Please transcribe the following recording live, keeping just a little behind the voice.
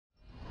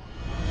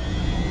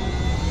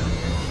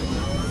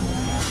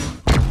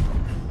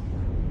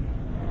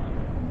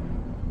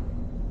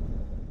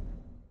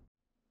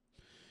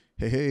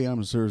Hey,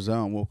 I'm Sir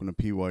Zao, and welcome to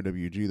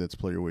PYWG, that's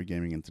Play Your Way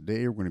Gaming, and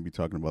today we're going to be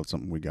talking about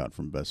something we got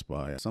from Best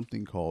Buy,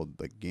 something called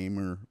the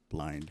Gamer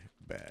Blind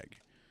Bag.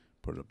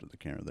 Put it up to the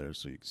camera there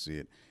so you can see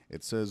it.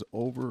 It says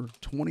over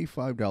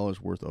 $25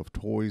 worth of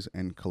toys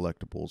and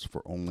collectibles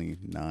for only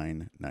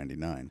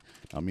 $9.99.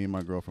 Now, me and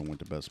my girlfriend went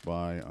to Best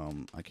Buy.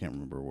 I can't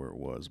remember where it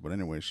was, but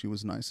anyway, she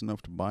was nice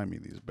enough to buy me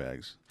these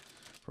bags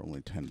for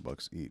only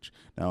 $10 each.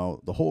 Now,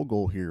 the whole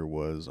goal here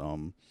was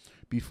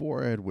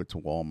before I had went to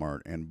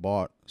Walmart and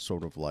bought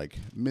sort of like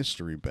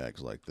mystery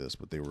bags like this,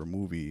 but they were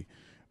movie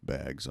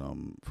bags.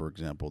 For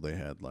example, they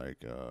had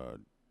like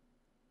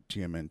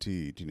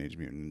TMNT, Teenage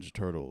Mutant Ninja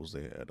Turtles.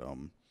 They had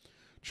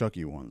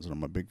Chucky ones, and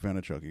I'm a big fan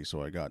of Chucky,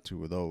 so I got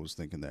two of those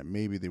thinking that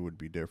maybe they would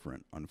be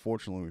different.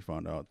 Unfortunately, we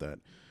found out that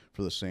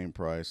for the same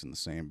price and the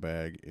same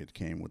bag, it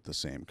came with the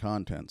same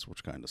contents,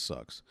 which kind of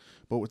sucks.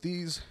 But with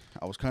these,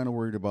 I was kind of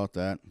worried about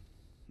that.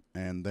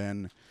 And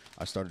then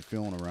I started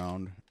feeling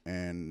around,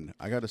 and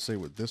I got to say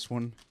with this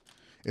one,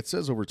 it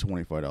says over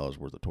 $25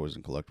 worth of toys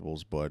and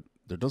collectibles, but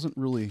there doesn't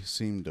really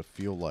seem to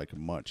feel like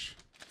much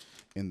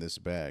in this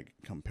bag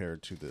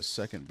compared to the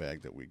second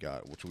bag that we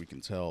got, which we can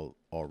tell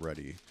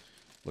already.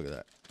 Look at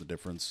that, the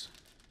difference,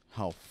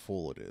 how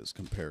full it is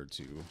compared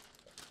to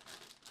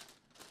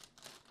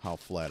how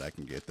flat I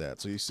can get that.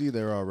 So you see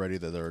there already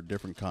that there are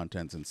different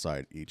contents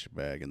inside each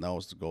bag, and that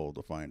was the goal,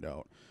 to find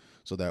out.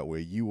 So that way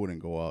you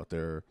wouldn't go out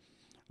there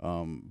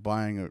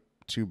buying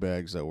two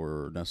bags that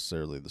were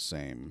necessarily the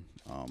same.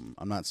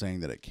 I'm not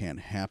saying that it can't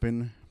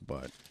happen,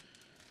 but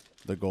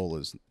the goal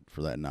is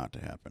for that not to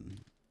happen.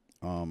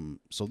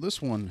 So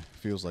this one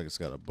feels like it's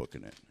got a book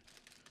in it.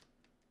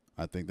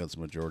 I think that's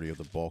the majority of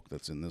the bulk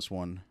that's in this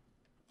one.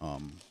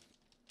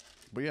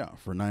 But yeah,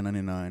 for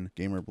 $9.99,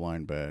 Gamer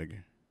Blind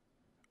Bag,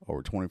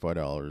 over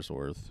 $25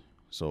 worth.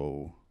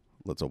 So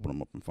let's open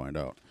them up and find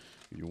out.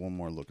 Give you one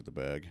more look at the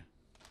bag.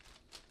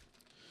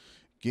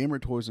 Gamer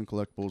toys and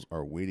collectibles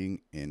are waiting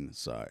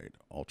inside.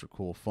 Ultra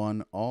cool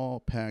fun,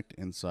 all packed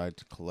inside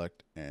to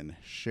collect and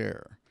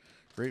share.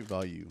 Great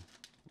value,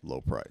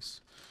 low price.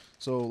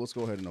 So let's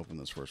go ahead and open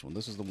this first one.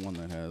 This is the one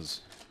that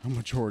has a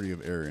majority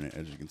of air in it,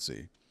 as you can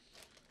see.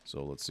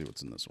 So let's see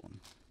what's in this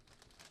one.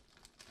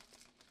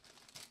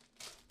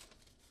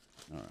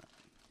 All right.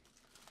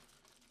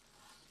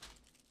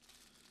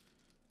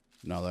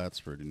 Now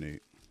that's pretty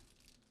neat.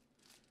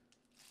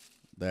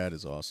 That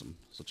is awesome.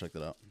 So check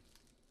that out.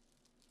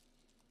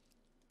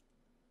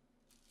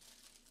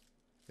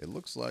 It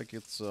looks like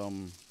it's,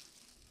 let's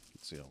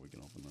see how we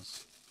can open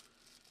this.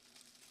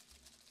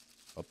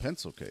 A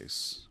pencil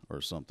case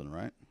or something,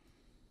 right?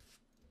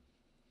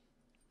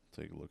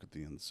 Take a look at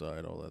the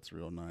inside. Oh, that's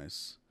real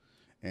nice.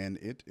 And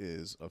it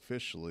is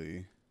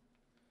officially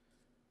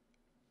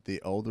the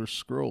Elder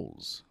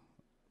Scrolls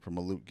from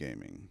Loot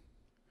Gaming.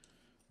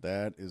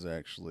 That is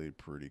actually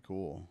pretty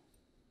cool.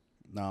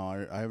 Now,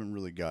 I haven't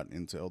really gotten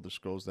into Elder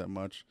Scrolls that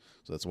much,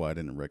 so that's why I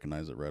didn't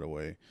recognize it right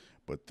away.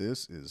 But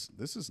this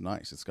is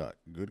nice. It's got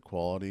good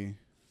quality,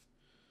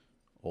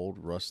 old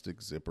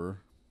rustic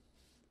zipper,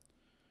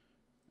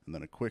 and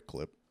then a quick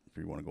clip if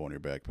you want to go in your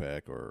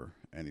backpack or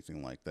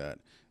anything like that.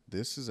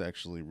 This is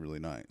actually really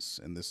nice,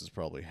 and this is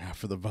probably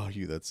half of the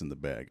value that's in the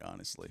bag,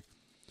 honestly.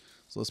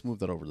 So let's move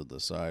that over to the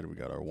side. We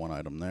got our one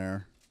item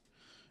there.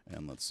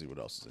 And let's see what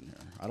else is in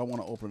here. I don't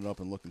want to open it up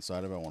and look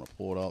inside of it. I want to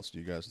pull it out so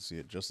you guys can see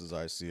it just as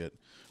I see it.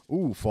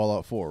 Ooh,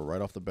 Fallout 4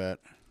 right off the bat.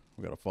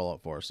 We got a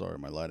Fallout 4. Sorry,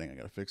 my lighting. I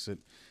got to fix it.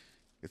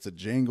 It's a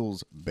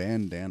Jangles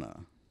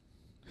bandana.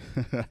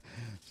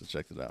 So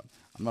check it out.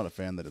 I'm not a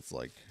fan that it's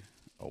like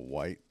a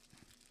white.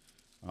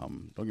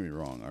 Don't get me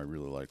wrong. I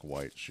really like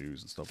white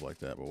shoes and stuff like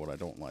that. But what I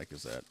don't like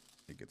is that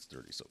it gets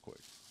dirty so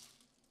quick.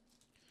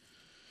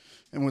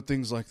 And with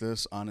things like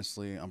this,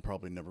 honestly, I'm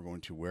probably never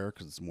going to wear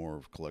because it's more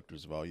of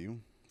collector's value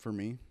for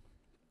me.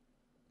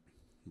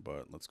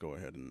 But let's go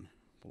ahead and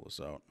pull this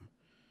out.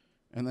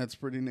 And that's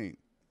pretty neat.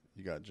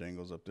 You got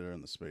Jangles up there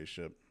in the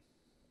spaceship.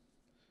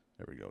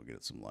 There we go. Get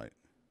it some light.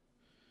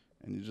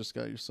 And you just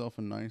got yourself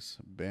a nice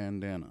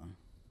bandana.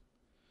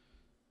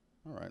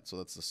 All right, so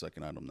that's the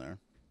second item there.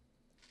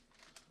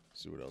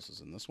 See what else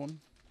is in this one.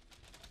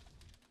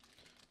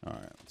 All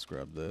right, let's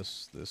grab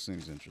this. This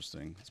seems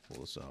interesting. Let's pull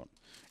this out.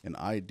 An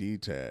ID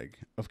tag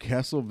of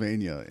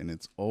Castlevania in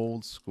its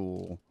old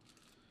school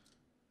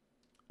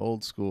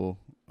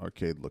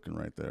arcade looking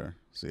right there.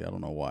 See, I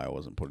don't know why I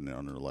wasn't putting it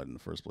under the light in the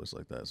first place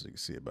like that so you can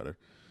see it better.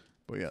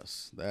 But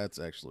yes, that's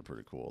actually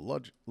pretty cool.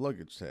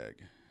 Luggage tag.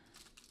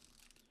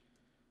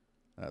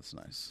 That's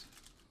nice.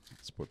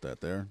 Let's put that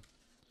there.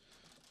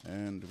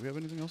 And do we have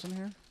anything else in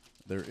here?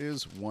 There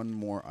is one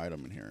more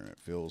item in here, and it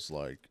feels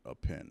like a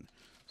pin.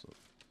 So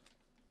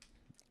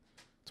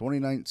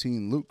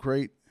 2019 Loot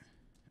Crate,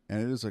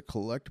 and it is a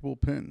collectible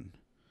pin.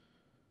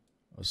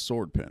 A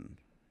sword pin.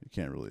 You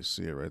can't really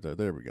see it right there.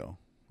 There we go.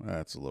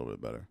 That's a little bit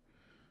better.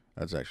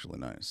 That's actually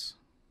nice.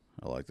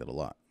 I like that a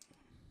lot.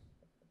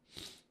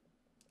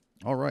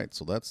 All right,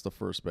 so that's the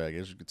first bag.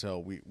 As you can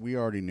tell, we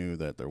already knew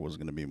that there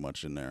wasn't going to be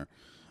much in there.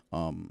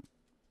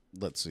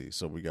 Let's see.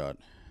 So we got,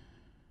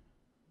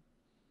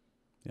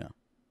 yeah,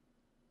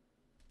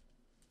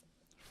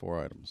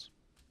 4 items.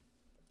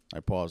 I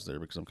paused there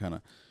because I'm kind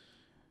of,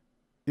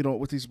 you know,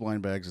 with these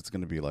blind bags, it's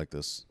going to be like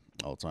this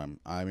all the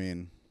time. I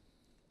mean,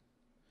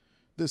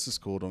 this is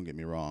cool. Don't get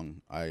me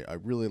wrong. I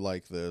really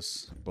like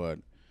this, but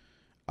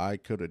I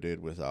could have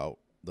did without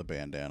the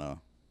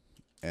bandana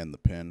and the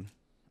pin,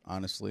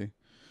 honestly.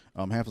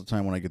 Half the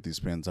time when I get these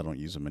pins, I don't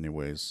use them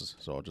anyways,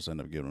 so I'll just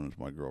end up giving them to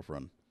my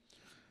girlfriend.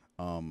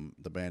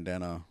 The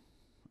bandana,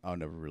 I'll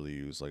never really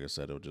use. Like I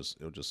said, it'll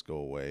just go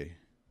away.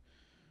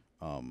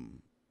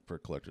 For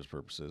collector's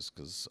purposes,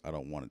 because I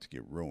don't want it to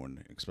get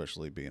ruined,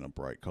 especially being a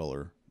bright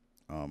color.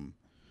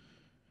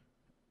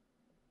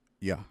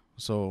 Yeah,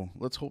 so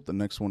let's hope the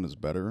next one is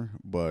better,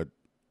 but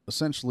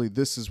essentially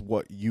this is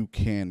what you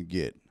can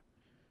get.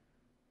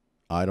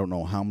 I don't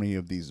know how many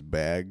of these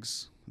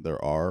bags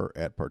there are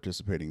at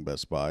participating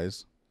Best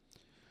Buys,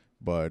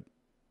 but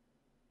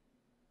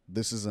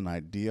this is an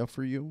idea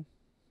for you.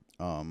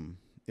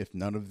 If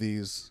none of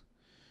these,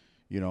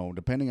 you know,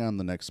 depending on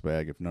the next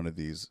bag, if none of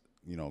these,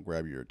 you know,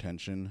 grab your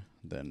attention,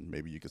 then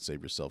maybe you could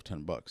save yourself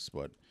 $10.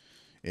 But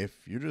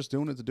if you're just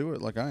doing it to do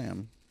it like I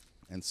am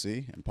and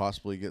see and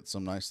possibly get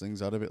some nice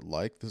things out of it,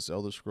 like this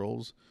Elder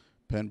Scrolls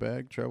pen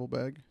bag, travel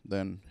bag,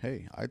 then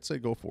hey, I'd say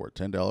go for it.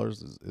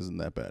 $10 isn't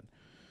that bad.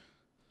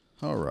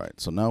 All right,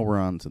 so now we're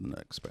on to the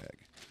next bag.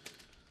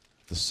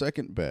 The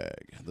second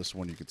bag, this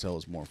one you can tell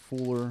is more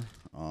fuller.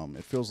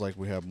 It feels like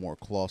we have more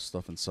cloth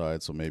stuff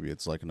inside, so maybe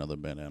it's like another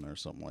bandana or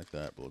something like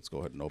that. But let's go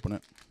ahead and open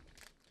it.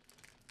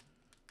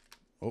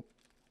 Oh,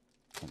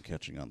 I'm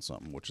catching on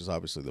something, which is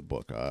obviously the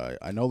book.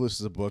 I know this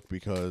is a book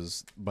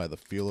because by the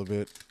feel of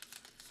it,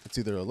 it's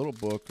either a little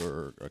book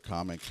or a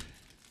comic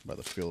by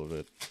the feel of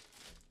it.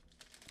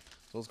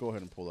 So let's go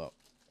ahead and pull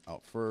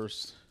out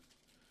first.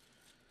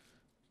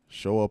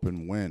 Show up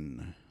and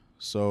win.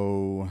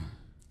 So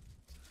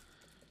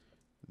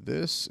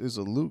this is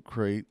a Loot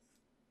Crate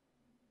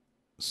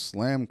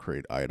Slam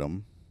Crate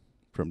item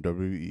from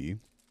WWE.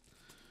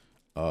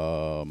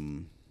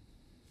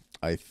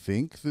 I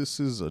think this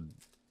is a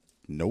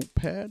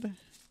notepad.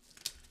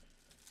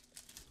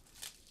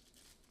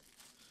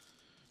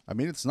 I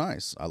mean, it's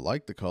nice. I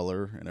like the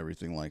color and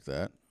everything like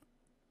that.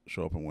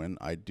 Show up and win.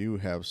 I do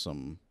have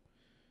some,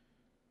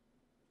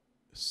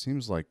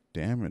 seems like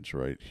damage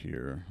right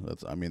here.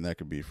 I mean, that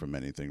could be from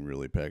anything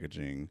really.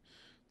 Packaging,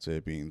 say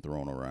it being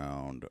thrown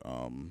around.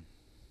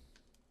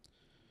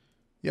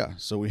 Yeah,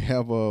 so we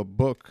have a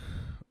book.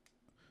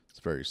 It's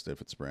very stiff.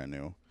 It's brand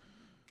new.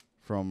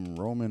 From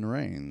Roman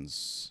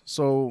Reigns.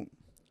 So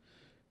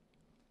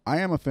I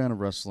am a fan of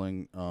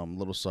wrestling.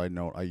 Little side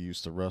note, I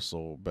used to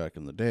wrestle back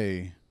in the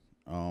day.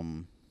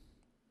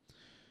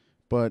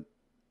 But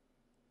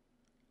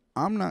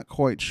I'm not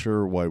quite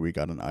sure why we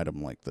got an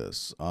item like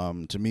this.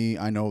 To me,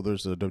 I know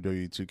there's the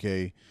WWE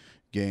 2K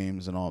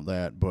games and all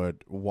that, but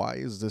why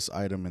is this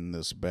item in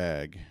this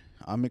bag?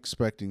 I'm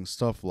expecting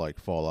stuff like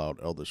Fallout,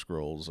 Elder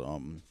Scrolls. Let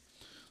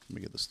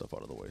me get this stuff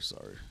out of the way,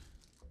 sorry.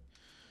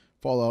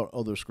 Fallout,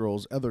 Elder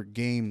Scrolls, other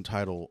game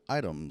title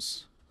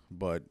items,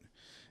 but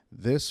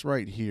this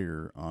right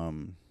here,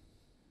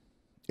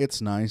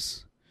 it's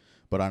nice,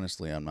 but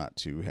honestly, I'm not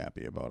too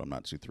happy about it. I'm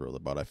not too thrilled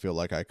about it. I feel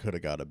like I could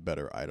have got a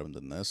better item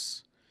than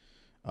this.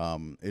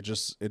 It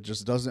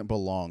just doesn't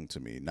belong to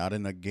me, not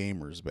in a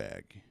gamer's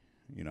bag,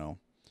 you know?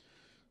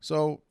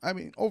 So, I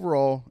mean,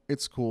 overall,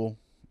 it's cool.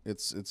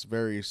 It's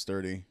very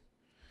sturdy.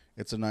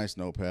 It's a nice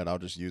notepad. I'll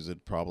just use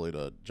it probably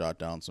to jot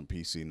down some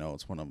PC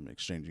notes when I'm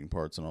exchanging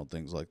parts and all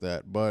things like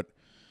that. But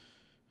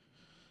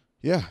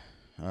yeah,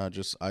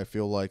 I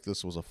feel like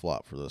this was a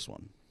flop for this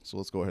one. So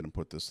let's go ahead and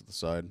put this to the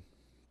side.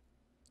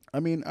 I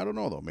mean, I don't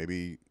know though.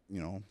 Maybe,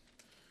 you know,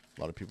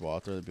 a lot of people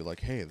out there would be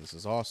like, "Hey, this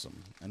is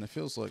awesome," and it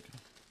feels like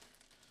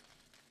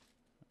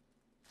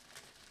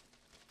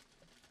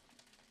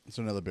it's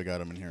another big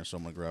item in here. So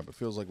I'm gonna grab. It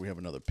feels like we have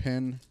another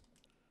pin.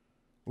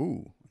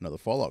 Ooh, another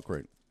Fallout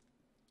crate.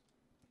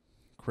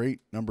 Crate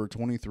number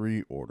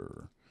 23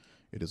 order.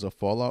 It is a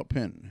Fallout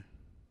pin.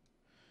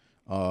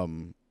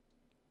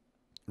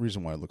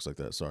 Reason why it looks like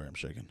that. Sorry, I'm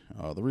shaking.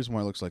 The reason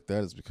why it looks like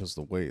that is because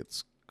the way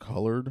it's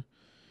colored.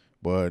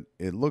 But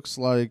it looks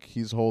like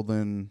he's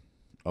holding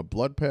a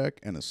blood pack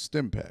and a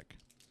stim pack.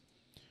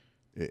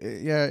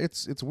 Yeah,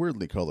 it's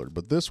weirdly colored,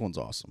 but this one's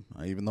awesome.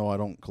 Even though I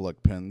don't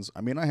collect pins.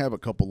 I mean, I have a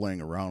couple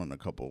laying around in a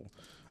couple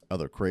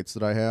other crates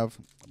that I have,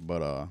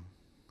 but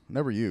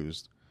never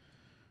used.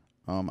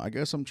 I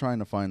guess I'm trying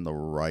to find the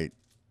right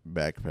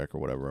backpack or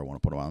whatever I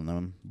want to put on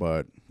them.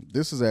 But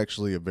this is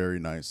actually a very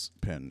nice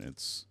pin.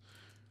 It's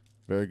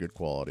very good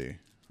quality.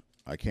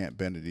 I can't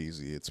bend it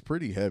easy. It's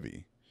pretty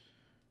heavy.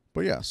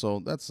 But yeah, so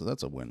that's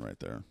a win right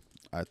there.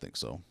 I think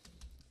so.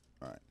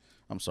 All right.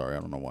 I'm sorry. I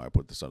don't know why I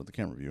put this out of the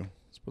camera view.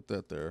 Let's put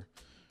that there.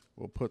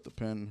 We'll put the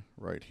pin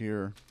right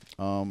here.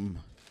 I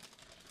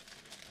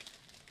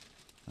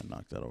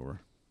knocked that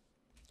over.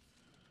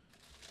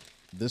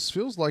 This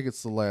feels like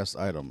it's the last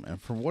item,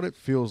 and from what it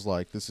feels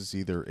like, this is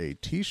either a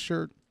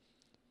t-shirt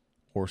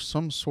or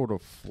some sort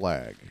of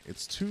flag.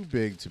 It's too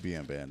big to be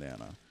a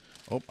bandana.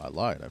 Oh, I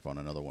lied. I found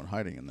another one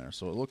hiding in there.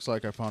 So it looks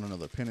like I found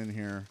another pin in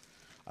here.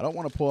 I don't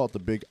want to pull out the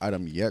big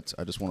item yet.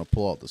 I just want to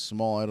pull out the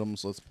small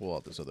items. Let's pull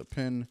out this other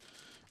pin.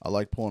 I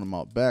like pulling them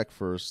out back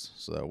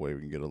first, so that way we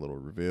can get a little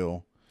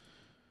reveal.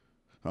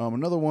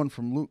 Another one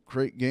from Loot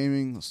Crate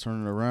Gaming. Let's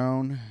turn it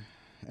around.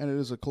 And it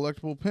is a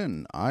collectible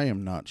pin. I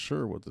am not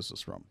sure what this is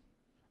from.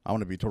 I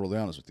want to be totally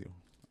honest with you.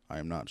 I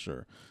am not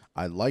sure.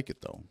 I like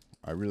it, though.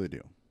 I really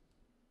do.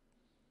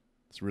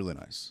 It's really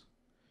nice.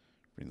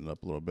 Bring it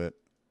up a little bit.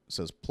 It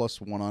says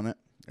 +1 on it.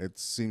 It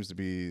seems to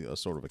be a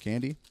sort of a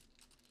candy.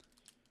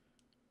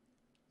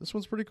 This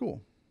one's pretty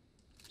cool.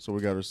 So we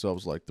got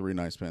ourselves like 3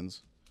 nice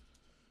pins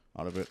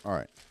out of it. All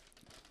right.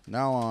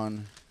 Now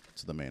on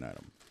to the main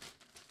item.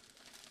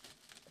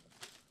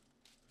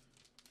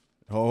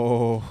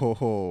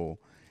 Oh,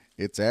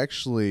 it's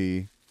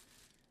actually,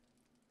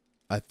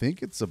 I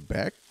think it's a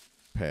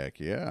backpack.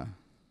 Yeah.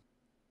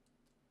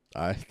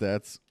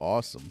 That's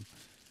awesome.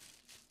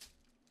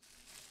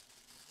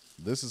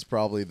 This is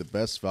probably the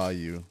best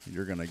value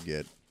you're going to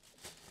get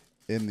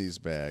in these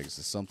bags.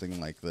 Is something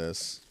like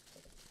this.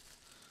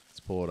 Let's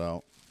pull it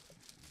out.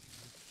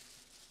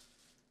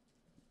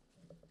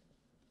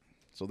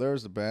 So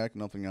there's the back,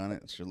 nothing on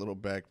it. It's your little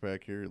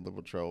backpack here, your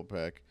little travel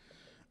pack.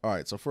 All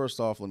right, so first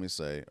off, let me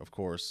say, of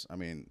course, I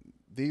mean,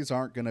 these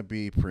aren't going to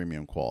be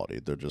premium quality.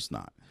 They're just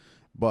not.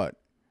 But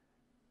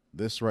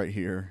this right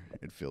here,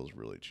 it feels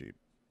really cheap.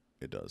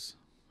 It does.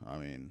 I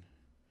mean,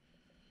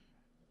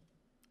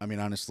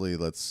 honestly,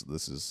 this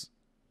is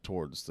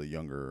towards the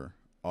younger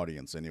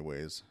audience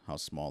anyways, how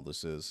small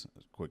this is.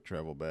 A quick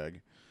travel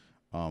bag.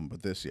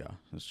 But this, yeah,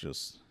 it's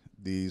just,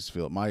 these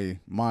feel,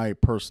 my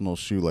personal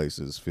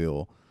shoelaces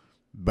feel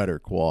better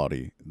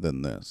quality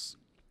than this.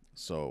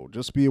 So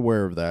just be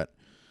aware of that.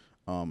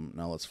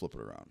 Now let's flip it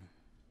around.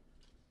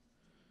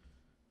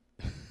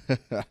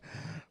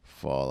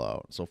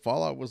 Fallout. So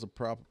Fallout was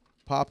a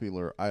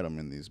popular item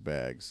in these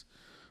bags.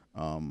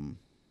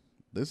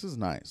 This is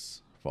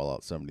nice.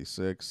 Fallout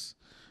 76.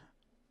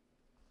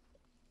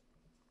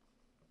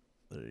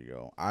 There you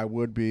go. I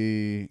would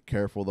be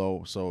careful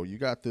though. So you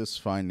got this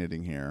fine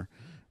knitting here,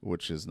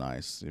 which is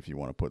nice if you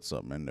want to put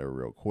something in there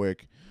real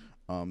quick.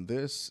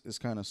 This is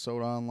kind of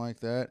sewed on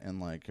like that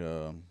and like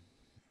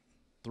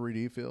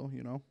 3D feel,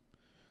 you know.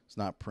 It's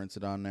not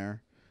printed on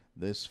there.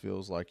 This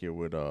feels like it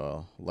would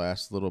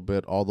last a little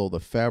bit. Although the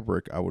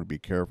fabric, I would be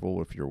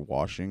careful if you're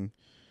washing,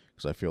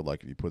 because I feel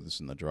like if you put this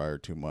in the dryer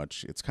too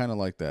much, it's kind of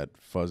like that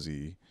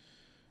fuzzy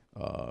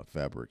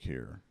fabric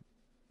here.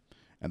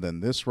 And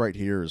then this right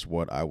here is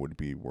what I would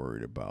be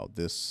worried about.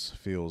 This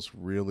feels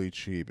really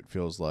cheap. It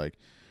feels like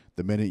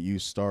the minute you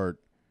start,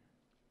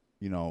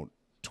 you know,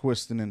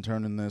 twisting and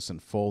turning this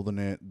and folding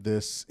it,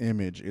 this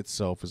image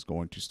itself is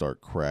going to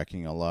start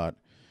cracking a lot.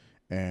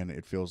 And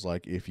it feels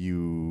like if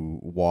you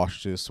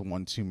wash this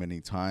one too many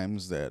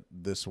times, that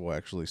this will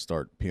actually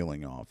start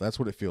peeling off. That's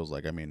what it feels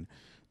like. I mean,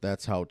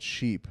 that's how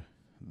cheap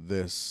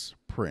this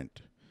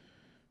print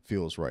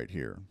feels right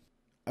here.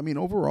 I mean,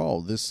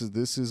 overall, this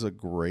is a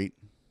great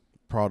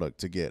product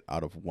to get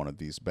out of one of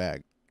these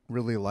bags.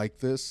 Really like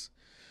this.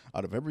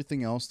 Out of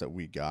everything else that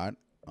we got,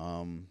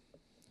 I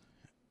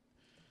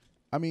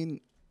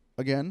mean,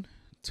 again,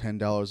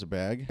 $10 a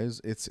bag.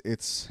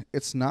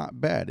 It's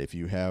not bad if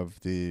you have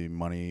the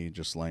money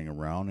just laying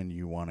around and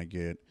you want to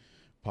get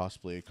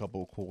possibly a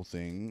couple cool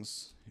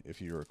things.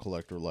 If you're a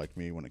collector like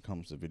me when it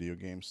comes to video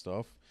game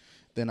stuff,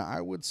 then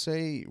I would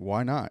say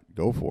why not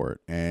go for it.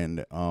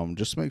 And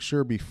just make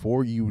sure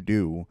before you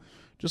do,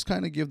 just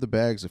kind of give the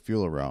bags a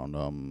feel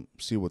around,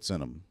 see what's in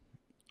them.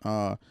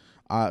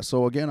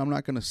 So again, I'm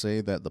not going to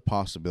say that the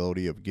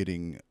possibility of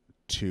getting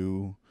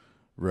 2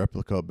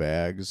 replica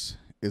bags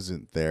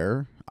isn't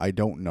there. I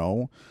don't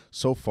know.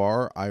 So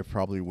far, I've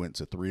probably went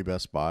to 3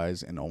 Best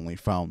Buys and only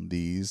found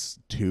these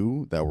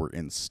 2 that were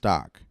in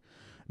stock.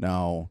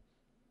 Now,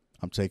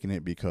 I'm taking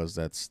it because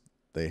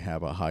they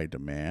have a high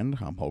demand.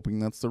 I'm hoping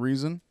that's the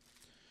reason.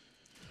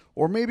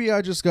 Or maybe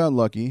I just got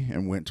lucky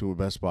and went to a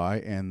Best Buy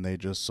and they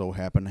just so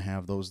happen to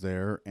have those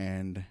there,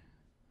 and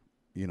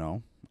you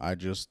know, I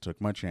just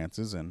took my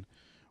chances and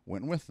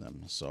went with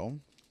them. So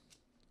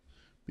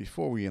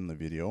before we end the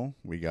video,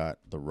 we got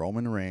the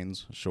Roman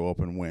Reigns Show Up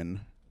and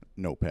Win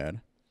notepad.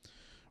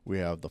 We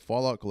have the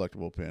Fallout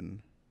collectible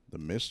pin, the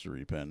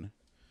mystery pin.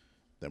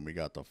 Then we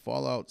got the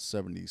Fallout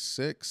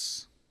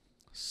 76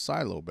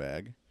 silo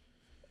bag,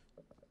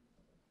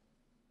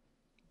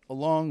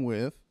 along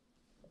with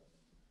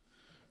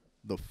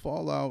the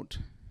Fallout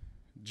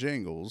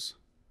Jangles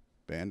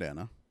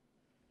bandana,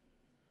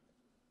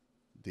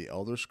 the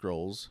Elder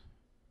Scrolls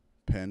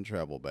pen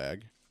travel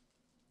bag,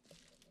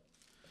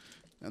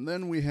 and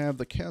then we have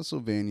the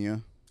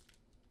Castlevania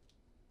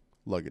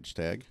luggage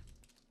tag,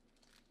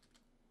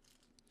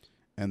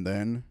 and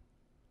then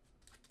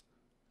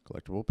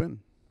collectible pin.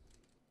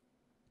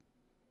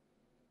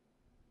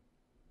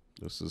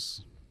 This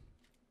is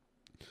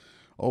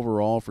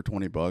overall for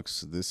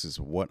 $20. This is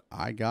what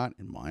I got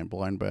in my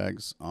blind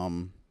bags.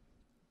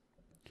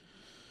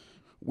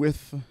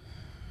 With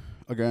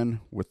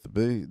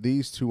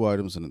these 2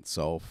 items in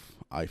itself,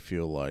 I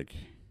feel like,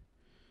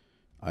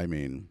 I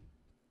mean,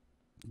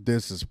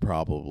 This is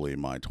probably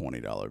my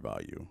 $20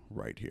 value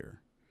right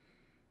here.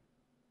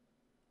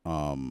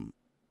 Um,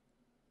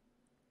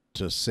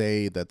 to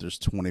say that there's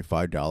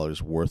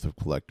 $25 worth of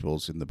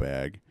collectibles in the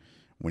bag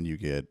when you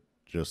get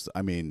just,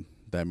 I mean,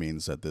 that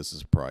means that this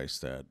is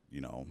priced at,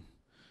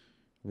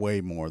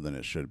 way more than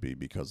it should be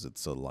because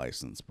it's a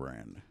licensed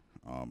brand.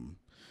 Um,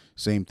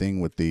 Same thing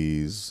with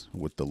these,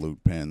 with the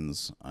loot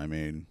pens. I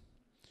mean,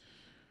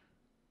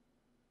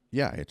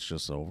 yeah, it's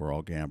just an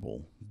overall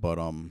gamble. But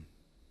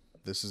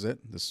this is it.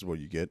 This is what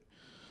you get.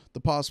 The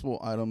possible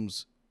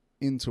items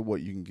into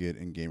what you can get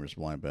in Gamers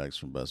Blind Bags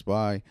from Best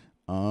Buy.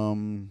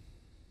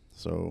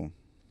 So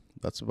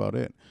that's about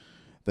it.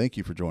 Thank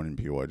you for joining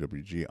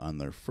PYWG on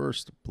their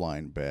first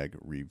blind bag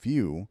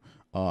review.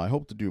 I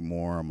hope to do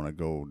more. I'm going to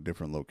go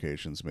different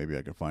locations. Maybe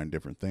I can find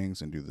different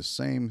things and do the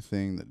same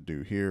thing that I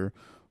do here.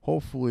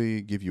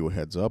 Hopefully give you a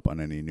heads up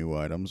on any new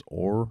items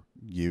or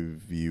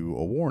give you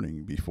a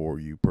warning before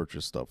you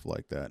purchase stuff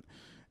like that,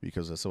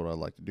 because that's what I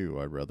like to do.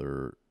 I'd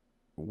rather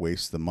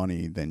waste the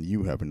money than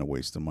you having to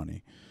waste the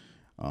money.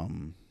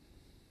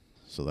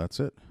 So that's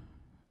it.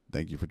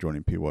 Thank you for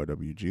joining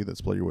PYWG.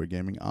 That's Play Your Way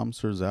Gaming. I'm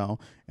Sir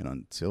Zal, and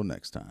until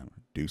next time,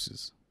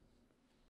 deuces.